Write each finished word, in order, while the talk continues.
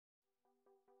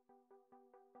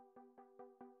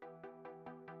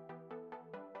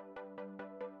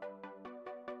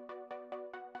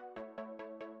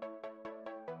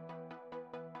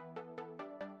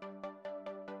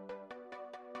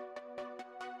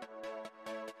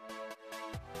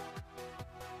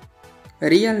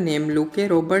Real name Luke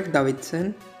Robert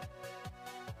Davidson.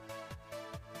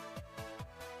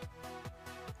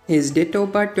 His date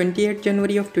of birth 28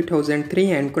 January of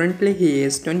 2003 and currently he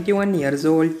is 21 years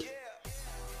old.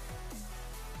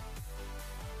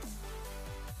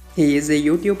 He is a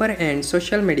YouTuber and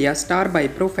social media star by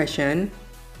profession.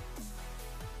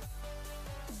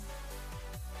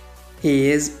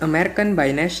 He is American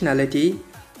by nationality.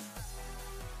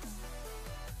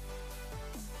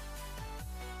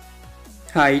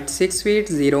 Height 6 feet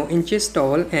 0 inches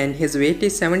tall and his weight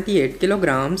is 78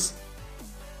 kilograms.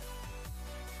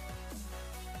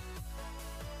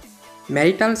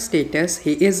 Marital status,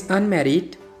 he is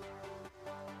unmarried.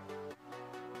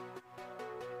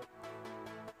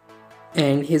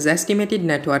 And his estimated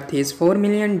net worth is $4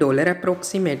 million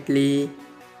approximately.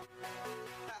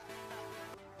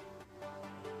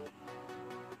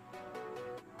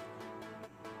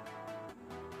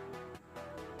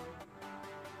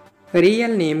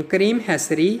 Real name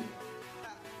Keemokazi.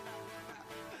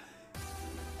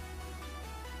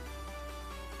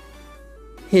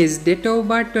 His date of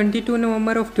birth 22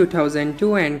 November of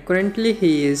 2002 and currently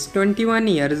he is 21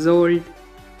 years old.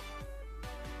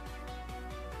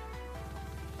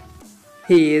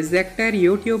 He is actor,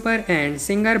 YouTuber and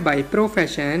singer by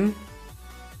profession.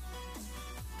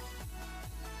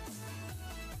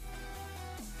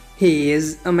 He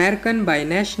is American by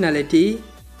nationality.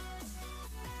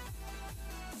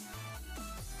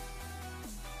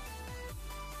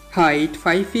 Height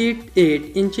 5 feet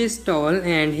 8 inches tall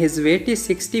and his weight is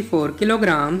 64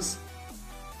 kilograms.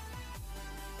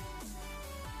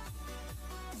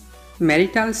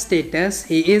 Marital status,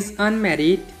 he is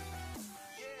unmarried.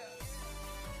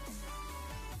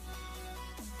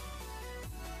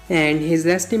 And his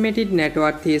estimated net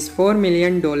worth is $4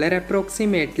 million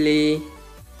approximately.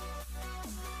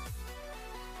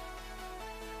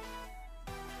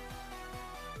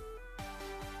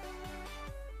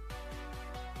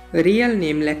 Real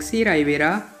name Lexi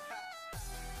Rivera.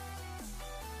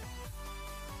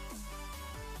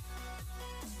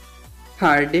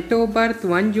 Her date of birth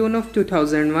 1 June of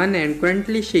 2001 and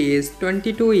currently she is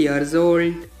 22 years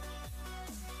old.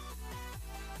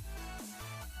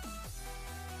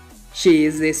 She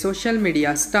is a social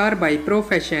media star by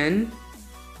profession.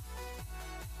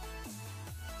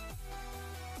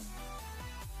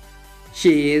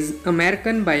 She is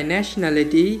American by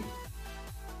nationality.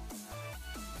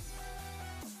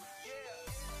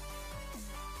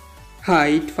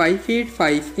 Height 5 feet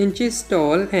 5 inches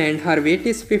tall and her weight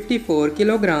is 54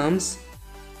 kilograms.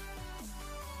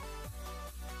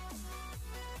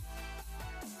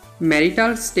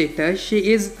 Marital status,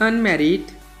 she is unmarried.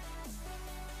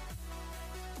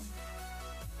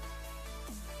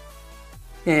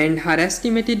 And her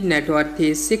estimated net worth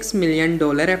is $6 million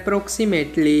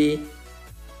approximately.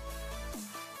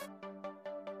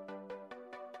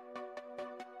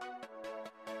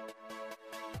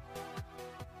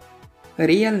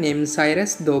 Real name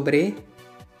Cyrus.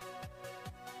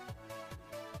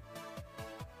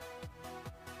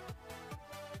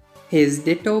 His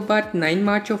date of birth 9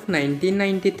 March of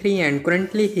 1993 and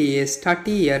currently he is 30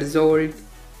 years old.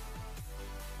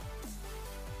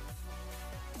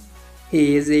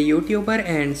 He is a YouTuber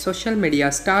and social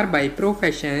media star by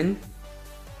profession.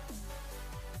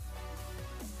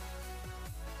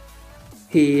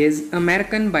 He is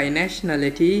American by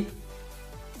nationality.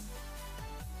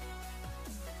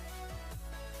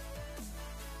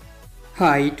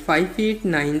 Height 5 feet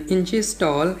 9 inches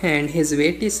tall and his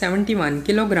weight is 71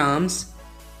 kilograms.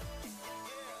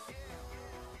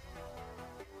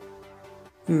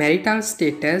 Marital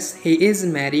status, he is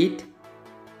married.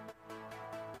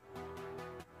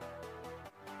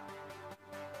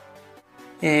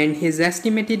 And his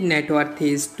estimated net worth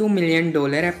is $2 million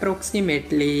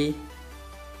approximately.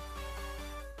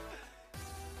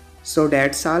 So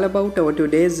that's all about our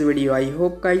today's video. I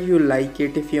hope guys you like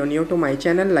it. If you're new to my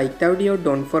channel, like the video,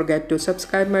 don't forget to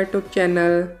subscribe my YouTube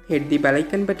channel. Hit the bell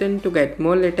icon button to get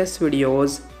more latest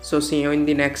videos. So see you in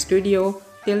the next video.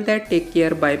 Till that, take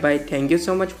care. Bye bye. Thank you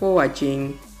so much for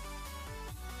watching.